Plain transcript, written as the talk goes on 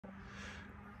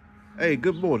Hey,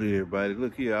 good morning, everybody.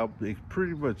 Look here, I'm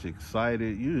pretty much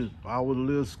excited. I was a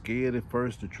little scared at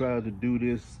first to try to do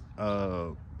this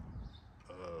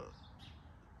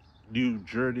new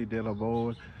journey that I'm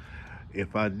on.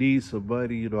 If I need some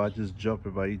money, I just jump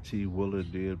in my 18 wheeler,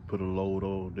 then put a load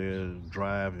on there and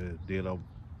drive, and then I'm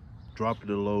dropping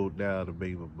the load down to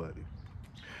make my money.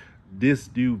 This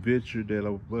new venture that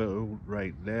I'm on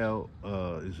right now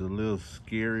is a little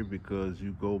scary because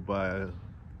you go by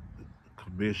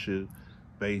commission,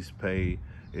 base pay,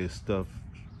 and stuff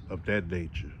of that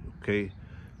nature. Okay,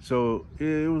 so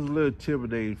it was a little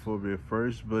intimidating for me at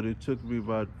first, but it took me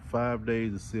about 5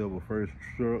 days to sell my first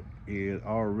truck, and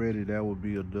already that would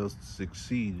be enough to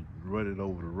succeed running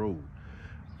over the road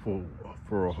for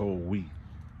for a whole week.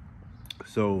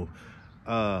 So,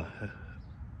 uh,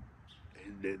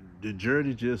 the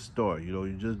journey just started.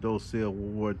 You just don't sell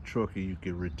one truck and you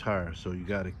can retire. So you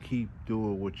got to keep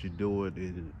doing what you're doing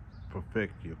and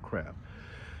perfect your craft.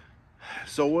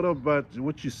 So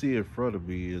what you see in front of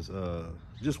me is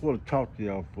just want to talk to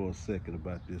y'all for a second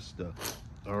about this stuff.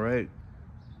 All right.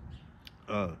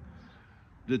 Uh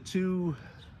the two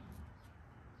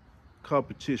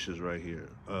competitions right here.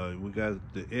 We got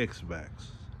the X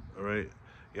Max. All right.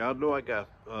 Y'all know I got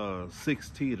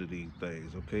 16 of these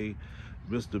things, okay?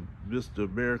 Mr.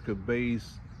 American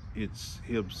Base, it's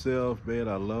himself, man.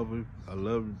 I love him. I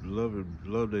love him,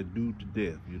 love that dude to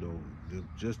death,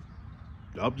 Just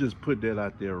I'm just putting that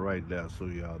out there right now so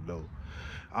y'all know.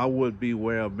 I wouldn't be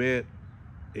where I'm at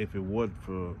if it wasn't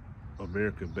for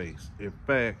American base. In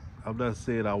fact, I'm not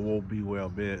saying I won't be where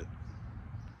I'm at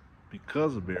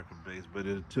because of American base, but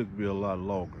it took me a lot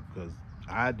longer because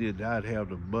I did not have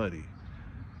the money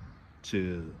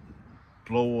to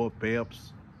blow up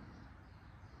amps,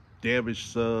 damage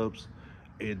subs,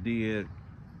 and then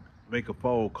make a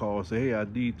phone call and say, "Hey, I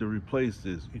need to replace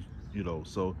this."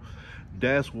 So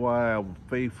that's why I'm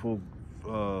faithful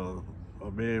uh,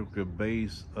 American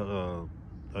base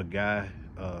a guy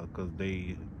because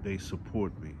they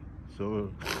support me.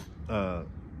 So uh,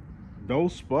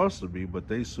 don't sponsor me, but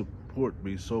they support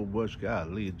me so much.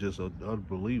 Golly, it's just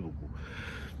unbelievable.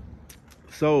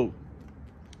 So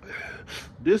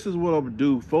this is what I'm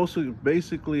gonna do.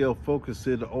 Basically, I'm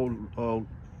focusing on.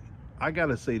 I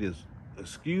gotta say this.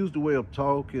 Excuse the way I'm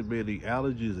talking, man. The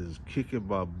allergies is kicking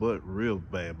my butt real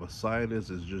bad. My sinus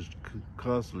is just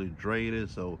constantly draining.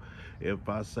 So if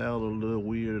I sound a little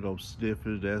weird, I'm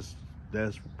sniffing. That's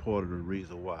part of the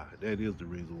reason why. That is the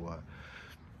reason why.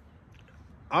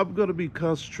 I'm gonna be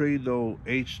concentrating on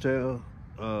H Town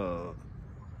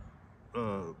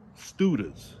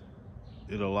students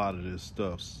in a lot of this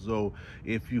stuff. So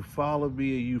if you follow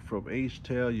me and you from H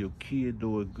Town, your kid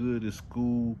doing good in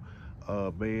school,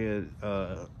 man,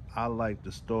 I like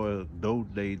to start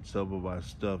donating some of my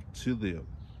stuff to them.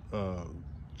 Uh,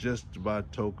 just by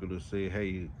token to say,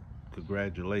 hey,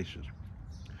 congratulations.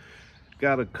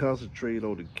 Gotta concentrate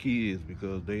on the kids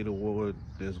because they the one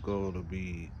that's gonna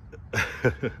be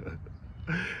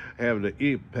having an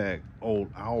impact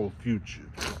on our future.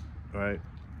 Right?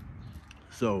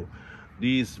 So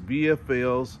these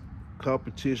VFLs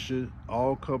competition,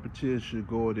 all competition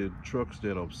going in trucks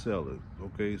that I'm selling.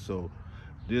 Okay, so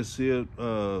this here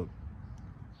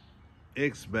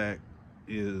X back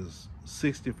is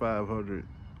 6,500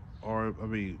 R. I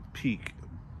mean peak.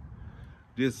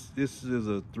 This is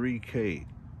a 3K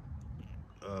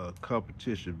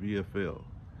competition VFL.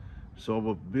 So I'm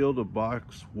gonna build a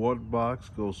box, one box,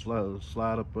 go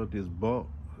slide up on this bunk,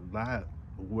 not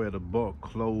where the bunk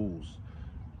close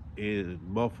and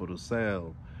muffle the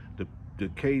sound. The the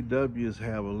KWs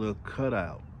have a little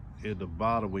cutout in the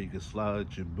bottom where you can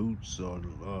slide your boots or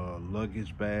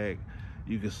luggage bag.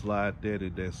 You can slide that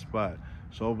in that spot.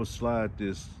 So I'm gonna slide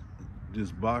this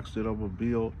box that I'm gonna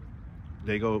build.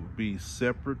 They gonna be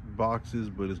separate boxes,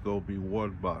 but it's gonna be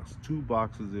one box, two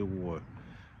boxes in one.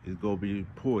 It's gonna be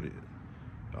ported.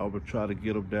 I'm gonna try to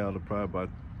get them down to probably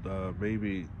about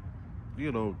maybe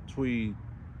between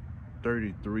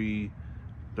 33,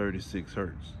 36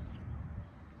 hertz.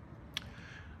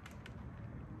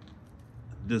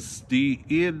 The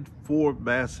N4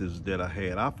 masses that I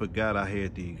had, I forgot I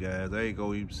had these guys. I ain't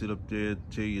gonna even sit up there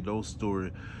and tell you no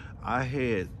story. I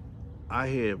had I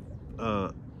had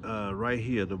right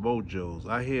here the Mojos.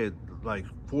 I had like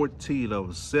 14 of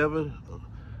them, seven,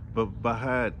 but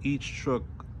behind each truck,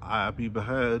 I be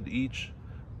behind each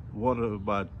one of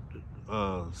my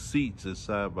seats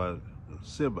inside my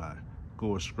semi,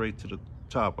 going straight to the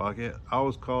top. I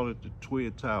always call it the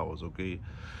Twin Towers. Okay,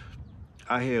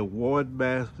 I had uh, one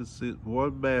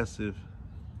N4 massive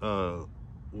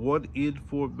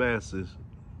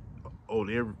on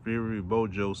every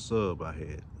Mojo sub I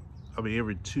had. I mean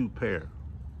every two pair,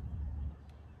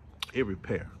 every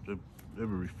pair. Let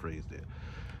me rephrase that.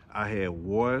 I had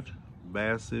one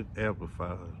massive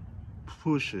amplifier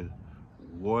pushing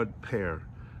one pair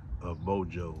of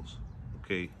Mojos.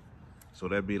 Okay, so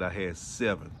that means I had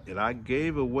seven, and I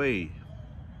gave away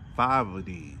five of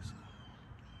these.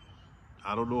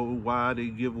 I don't know why they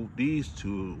give these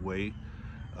two away,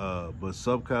 but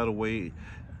some kind of way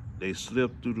they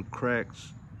slipped through the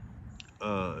cracks,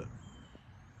 uh,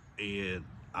 and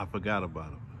I forgot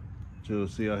about them. So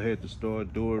see, I had to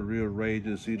start doing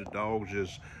rearranging. See the dogs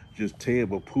just tear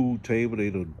my pool table. They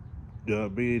don't, you know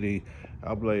what I mean?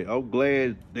 I'm like, I'm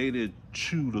glad they didn't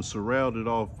chew the surrounding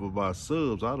off of my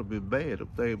subs. I'd have been mad. I'm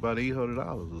thinking about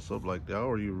 $800 or something like that. I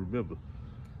don't even remember.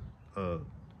 Uh,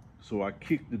 so I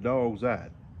kicked the dogs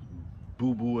out.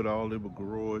 Boo Boo and all them a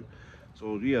garage.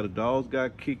 So yeah, the dogs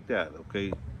got kicked out.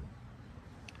 Okay.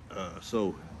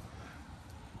 So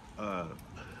uh,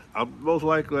 I'm most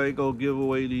likely ain't gonna give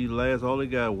away these last. I only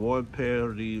got one pair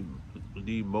of these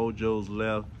Mojos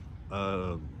left.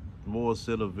 Uh, More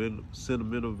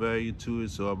sentimental value to it,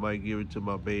 so I might give it to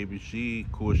my baby. She,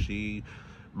 of course, she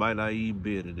might not even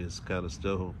be into this kind of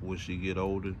stuff when she get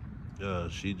older.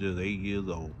 She just 8 years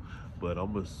old, but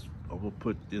I'm gonna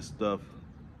put this stuff.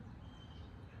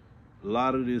 A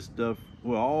lot of this stuff,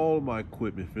 well, all my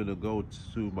equipment finna go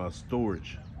to my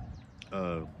storage,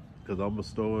 because I'm a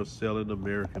store selling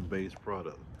American-based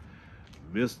product.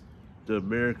 Mr.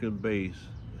 American Base,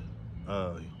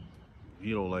 uh, he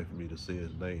don't like for me to say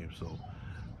his name, so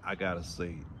I gotta say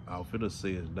it. I'm finna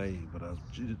say his name, but I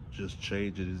just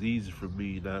change it. It's easy for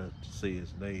me not to say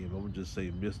his name. I'm gonna just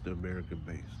say Mr. American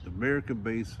Base. The American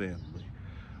Base family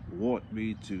want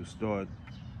me to start,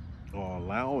 or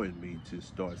allowing me to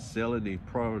start selling their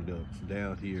products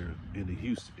down here in the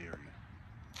Houston area.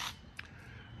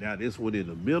 Now this one in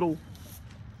the middle,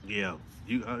 yeah,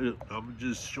 I'm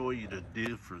just showing you the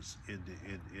difference in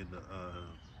the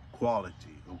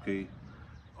quality, okay,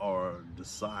 or the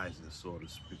sizes, so to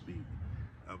speak.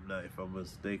 I'm not, if I'm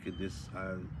mistaken, this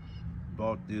I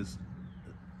bought this.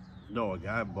 No, a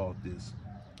guy bought this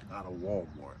out of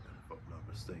Walmart, if I'm not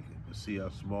mistaken. But see how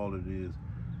small it is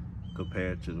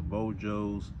compared to the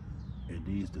Mojos, and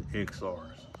these the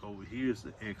XRs. Over here's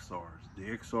the XRs.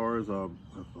 The XRs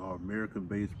are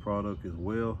American-based product as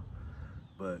well,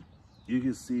 but you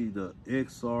can see the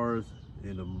XRs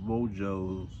and the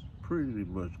Mojos pretty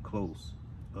much close.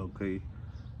 Okay,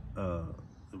 uh,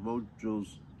 the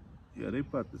Mojos, yeah, they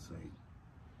about the same.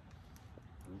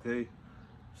 Okay,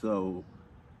 so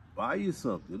buy you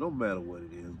something. It don't matter what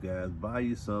it is, guys. Buy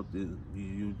you something.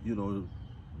 You know,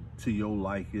 to your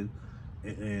liking.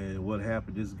 And what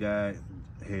happened? This guy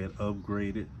had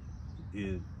upgraded,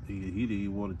 and he didn't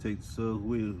even want to take the subs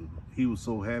with him. He was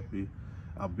so happy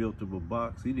I built him a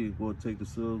box. He didn't want to take the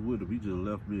subs with him. He just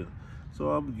left me. So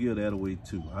I'm gonna give that away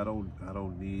too. I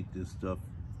don't need this stuff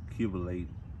accumulate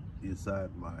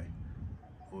inside my,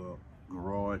 well,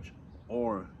 garage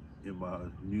or in my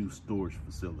new storage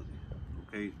facility.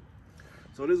 Okay.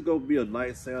 So this is gonna be a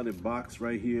nice sounding box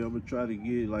right here. I'm gonna try to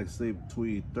get, like, say,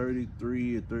 between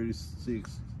 33 and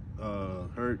 36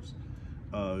 hertz.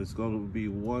 It's gonna be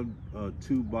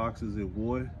two boxes in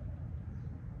one,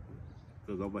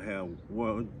 because I'm gonna have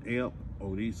 1 amp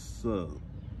on each sub.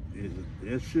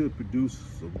 It should produce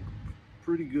some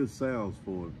pretty good sounds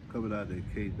for it coming out of the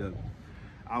KW.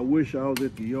 I wish I was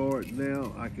at the yard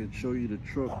now. I can show you the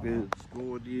truck that's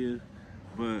going in.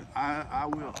 But I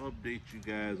will update you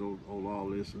guys on all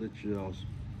this and let y'all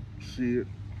see it.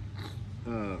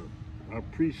 I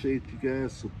appreciate you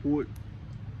guys' support.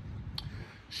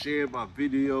 Share my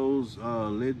videos,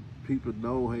 letting people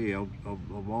know, hey,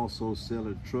 I'm also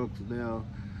selling trucks now.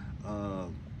 Uh,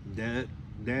 that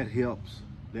that helps.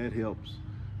 That helps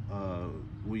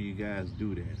when you guys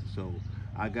do that. So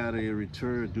I gotta in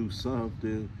return do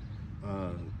something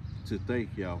to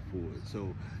thank y'all for it.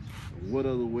 So what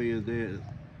other way is that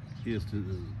is to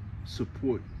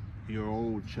support your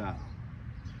own child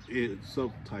in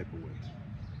some type of way.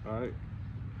 All right.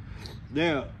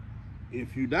 Now,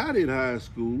 if you're not in high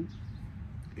school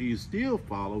and you still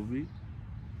follow me,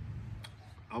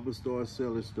 I'm gonna start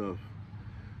selling stuff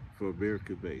for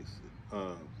American Base.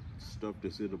 Stuff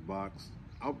that's in the box.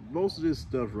 Most of this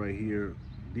stuff right here,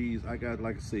 these I got,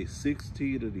 like I say,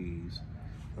 16 of these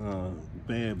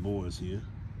bad boys here.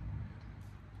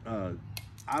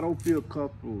 I don't feel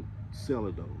comfortable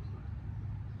selling those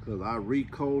because I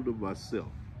recoded them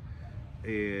myself,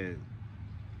 and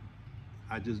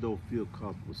I just don't feel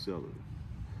comfortable selling them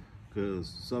because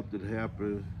something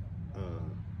happened.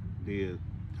 Then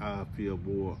I feel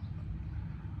more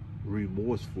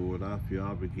remorseful and I feel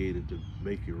obligated to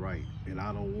make it right. And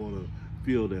I don't want to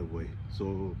feel that way.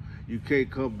 So you can't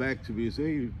come back to me and say,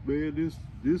 hey, man,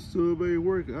 this sub ain't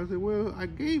working. I said, well, I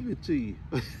gave it to you.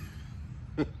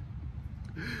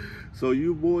 So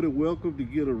you're more than welcome to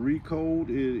get a recode.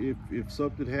 If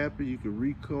something happened, you can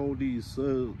recode these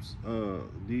subs,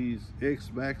 these X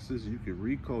Maxes. You can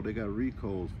recode. They got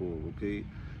recodes for them, okay?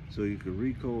 So you can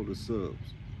recode the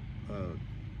subs,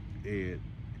 and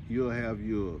you'll have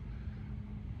your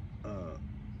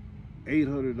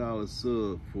 $800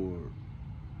 sub for.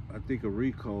 I think a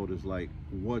recode is like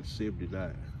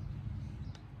 179.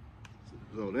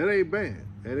 So that ain't bad.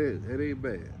 That ain't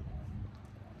bad.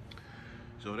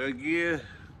 So that, again,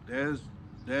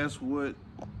 that's what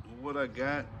I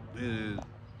got. And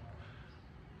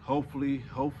hopefully,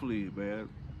 man,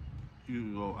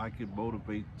 I can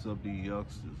motivate some of these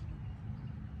youngsters.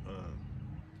 Uh,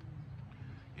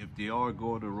 if they are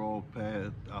going the wrong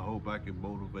path, I hope I can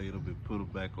motivate them and put them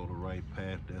back on the right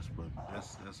path. That's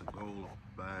a goal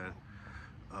of mine.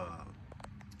 Uh,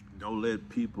 don't let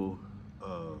people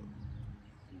uh,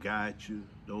 guide you.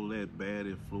 Don't let bad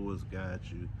influence guide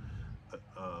you.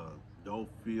 Don't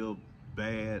feel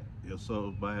bad if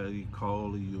somebody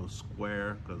calling you a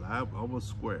square, because I'm a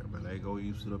square, man. I ain't gonna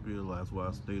even sit up here. That's why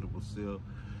I stay to myself.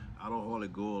 I don't hardly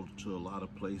go to a lot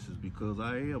of places because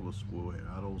I am a square.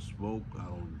 I don't smoke, I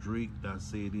don't drink, not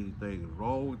saying anything is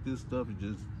wrong with this stuff. It's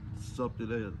just something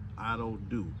that I don't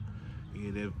do.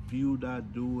 And if you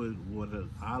not doing what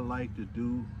I like to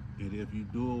do, and if you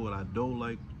doing what I don't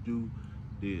like to do,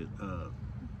 then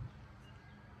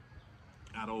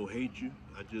I don't hate you.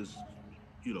 I just,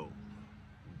 you know,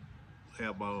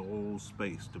 have my own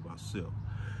space to myself.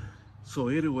 So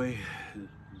anyway,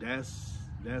 that's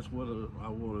what I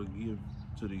want to give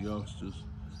to the youngsters.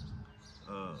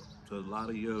 So a lot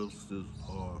of youngsters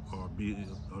are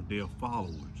their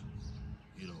followers.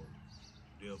 You know,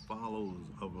 they're followers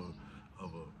of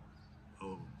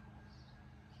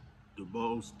the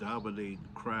most dominating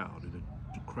crowd, and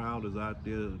the crowd is out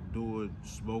there doing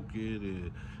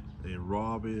smoking and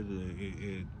robbing,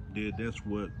 and then that's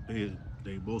what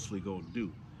they mostly gonna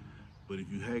do. But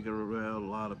if you hang around a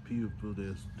lot of people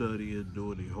that studying,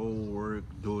 doing their homework,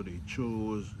 doing their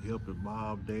chores, helping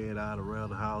mom, dad out around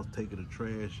the house, taking the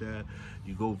trash out,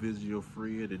 you go visit your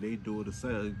friend and they doing the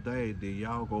same thing, then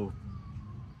y'all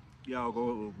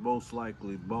go most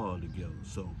likely bond together.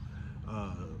 So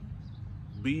uh,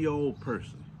 be your own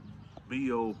person. Be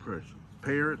your own person.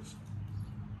 Parents,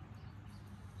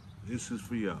 this is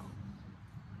for y'all.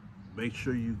 Make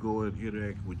sure you go and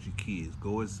interact with your kids.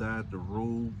 Go inside the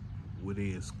room when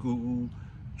they're in school.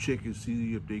 Check and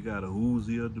see if they got a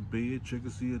Uzi under the bed. Check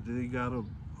and see if they got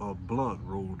a blunt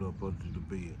rolled up under the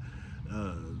bed.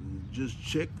 Uh, just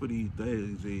check for these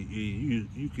things, and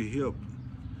you can help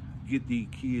get these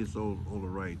kids on the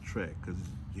right track, because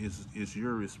it's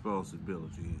your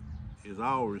responsibility. It's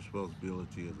our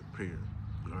responsibility as a parent.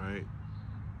 All right,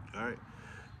 all right.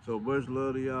 So much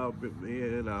love to y'all,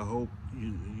 man. I hope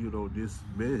this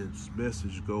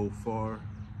message go far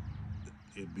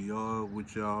and beyond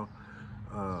with y'all.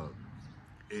 Uh,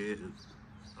 and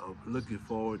I'm looking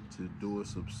forward to doing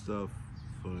some stuff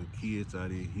for the kids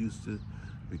out in Houston,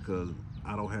 because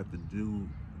I don't have to do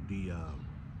the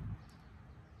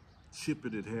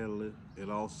shipping and handling,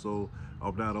 and also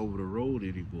I'm not over the road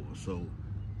anymore. So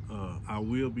I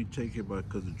will be taking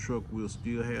because the truck will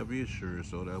still have insurance,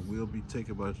 so I will be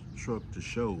taking my truck to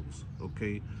shows.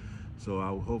 Okay, so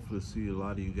I will hopefully see a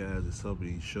lot of you guys at some of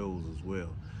these shows as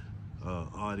well.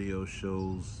 Audio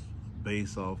shows,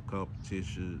 base off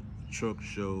competition, truck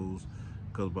shows,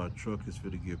 because my truck is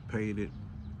going to get painted.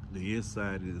 The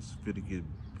inside is fit to get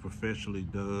professionally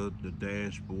done. The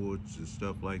dashboards and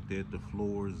stuff like that. The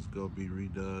floors is gonna be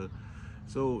redone.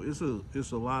 So it's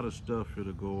a lot of stuff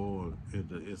to go on in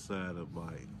the inside of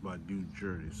my new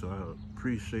journey. So I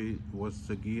appreciate once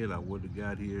again I wouldn't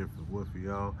have got here if it weren't for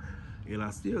y'all, and I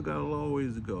still got a long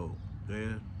ways to go,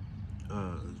 man.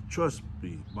 Uh, Trust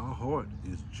me, my heart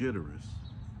is generous.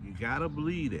 You gotta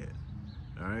believe that.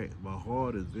 All right, my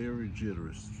heart is very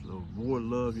generous. So the more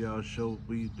love y'all show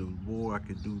me, the more I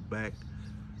can do back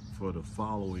for the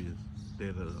followers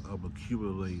that I'm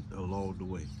accumulating along the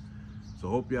way. So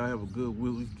hope y'all have a good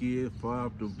weekend. Fire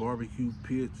up the barbecue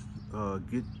pits.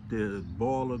 Get the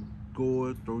boiler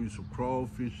going. Throw you some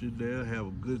crawfish in there. Have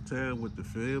a good time with the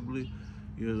family.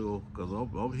 Cause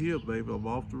I'm here, baby. I'm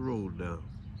off the road now.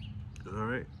 All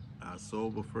right. I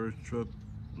sold my first truck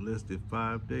less than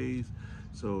 5 days.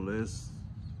 So let's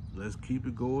keep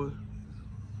it going.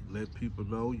 Let people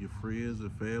know, your friends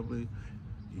and family.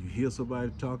 You hear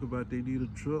somebody talk about they need a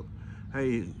truck,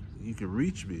 hey, you can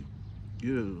reach me.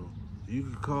 You know, you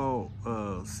can call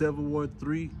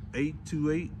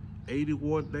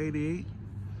 713-828-8198.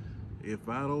 If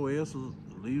I don't answer,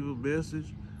 leave a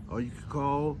message, or you can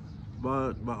call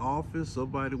my office.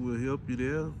 Somebody will help you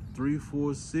there.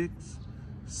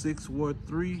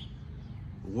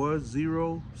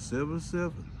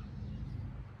 346-613-1077.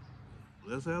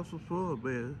 Let's have some fun,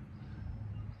 man.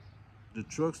 The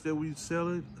trucks that we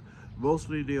selling,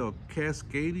 mostly they are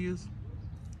Cascadias.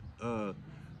 Uh,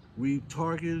 we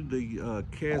targeted the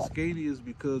Cascadias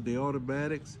because they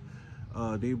automatics.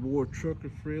 They more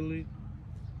trucker friendly.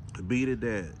 Meaning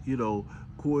that, of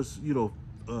course, we do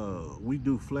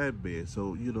flatbed.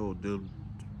 So,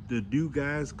 the new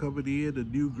guys coming in, the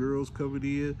new girls coming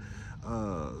in,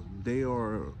 they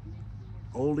are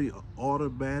only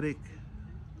automatic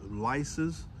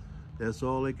license. That's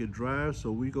all they can drive.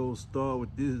 So we gonna start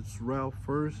with this route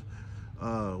first.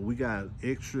 We got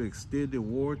extra extended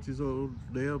warranties on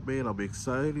there, man. I'm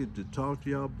excited to talk to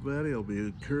y'all about it. I'm gonna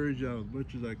encourage y'all as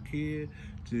much as I can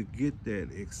to get that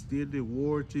extended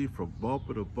warranty from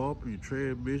bumper to bumper, your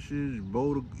transmission, your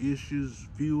motor issues,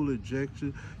 fuel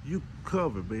injection. You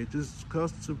cover, man. Just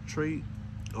concentrate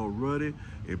on running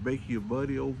and make your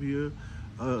money over here.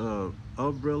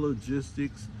 Umbrella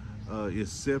Logistics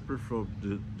is separate from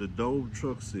the Dome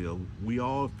Truck Sale. We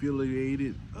all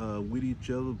affiliated with each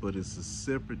other, but it's a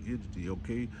separate entity,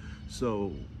 okay?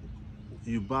 So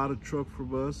you buy the truck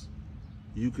from us,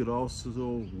 you could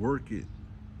also work it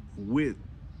with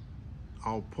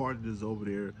our partners over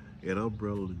there at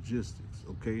Umbrella Logistics,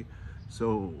 okay?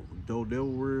 So don't never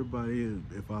worry about it.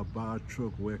 If I buy a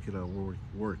truck, where can I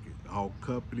work it? Our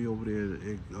company over there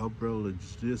at Umbrella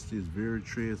Logistics is very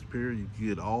transparent. You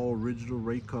get all original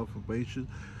rate confirmation.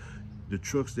 The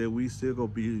trucks that we still gonna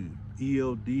be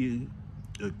ELD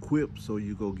equipped, so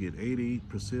you gonna get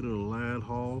 88% of the line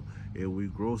haul, and we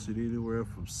gross it anywhere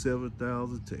from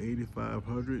 7,000 to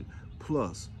 8,500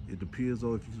 plus. It depends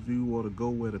on if you do want to go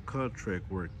where the contract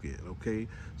work at, okay?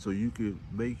 So you can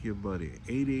make your money.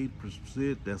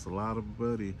 88%, that's a lot of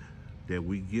money that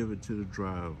we give it to the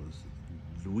drivers.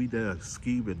 We not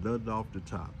scheming nothing off the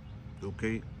top,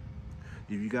 okay?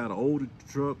 If you got an older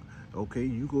truck, okay,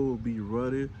 you gonna be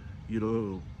running, you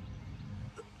know,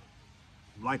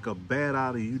 like a bat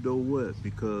out of you know what,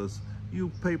 because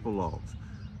you paper logs.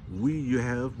 We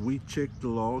check the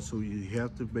law, so you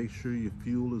have to make sure your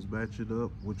fuel is matching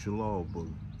up with your logbook.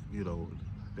 You know,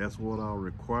 that's one of our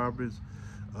requirements.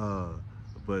 Uh,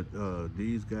 but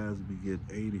these guys be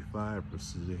getting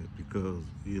 85% because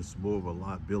it's more of a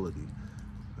liability.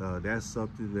 That's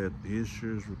something that the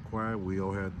insurance require. We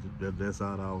don't have that's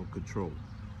out of our control.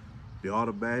 The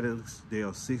automatics, they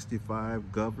are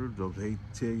 65 governed. I hate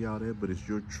to tell y'all that, but it's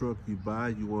your truck you buy.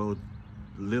 You want to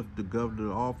lift the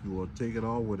governor off, you want to take it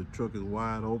off when the truck is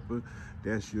wide open.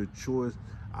 That's your choice.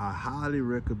 I highly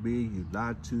recommend you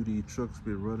not to. These trucks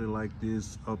been running like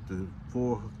this up to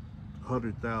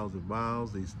 400,000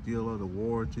 miles. They still under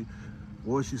warranty.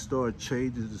 Once you start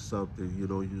changing to something, you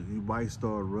might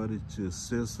start running to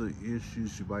sensor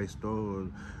issues. You might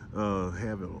start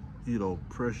having,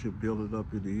 pressure building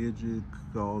up in the engine,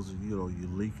 causing, you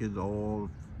leaking oil,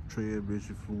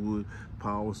 transmission fluid,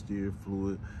 power steering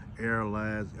fluid, air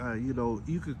lines.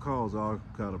 You could cause all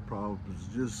kind of problems.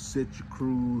 Just set your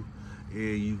crew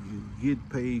and you get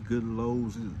paid good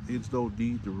loads. It's no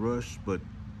need to rush, but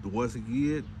once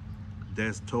again,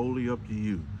 that's totally up to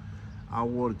you. I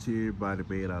want to tell everybody,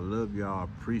 man, I love y'all. I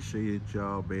appreciate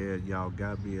y'all, man. Y'all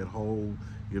got me at home,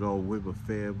 with my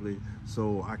family,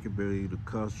 so I can be able to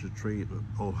concentrate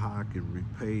on how I can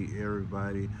repay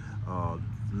everybody, at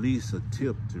least a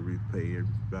tip to repay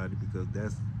everybody, because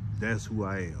that's who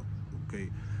I am, okay?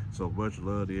 So much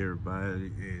love to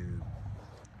everybody, and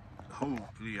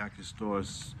hopefully I can start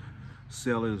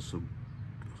selling some.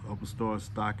 I'm gonna start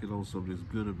stocking on some of this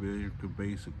good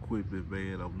American-based equipment,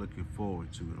 man. I'm looking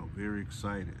forward to it. I'm very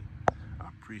excited. I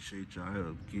appreciate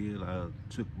y'all again. I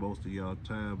took most of y'all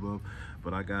time up,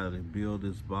 but I gotta build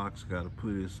this box. Gotta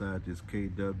put it inside this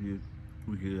KW.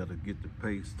 We gotta get the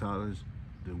paint polished,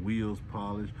 the wheels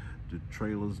polished, the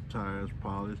trailers, tires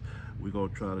polished. We're gonna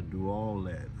try to do all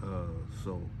that.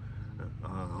 I'm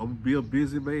gonna be a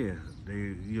busy man.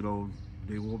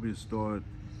 They want me to start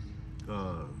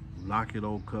uh, knocking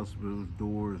on customers'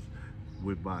 doors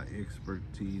with my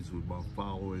expertise, with my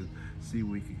following. See,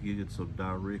 we can get some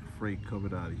direct freight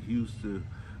coming out of Houston,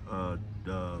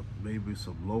 maybe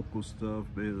some local stuff,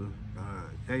 man.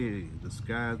 Hey, the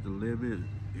sky's the limit,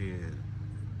 and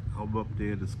I'm up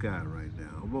there in the sky right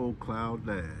now. I'm on cloud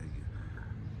 9.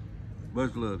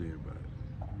 Much love to everybody.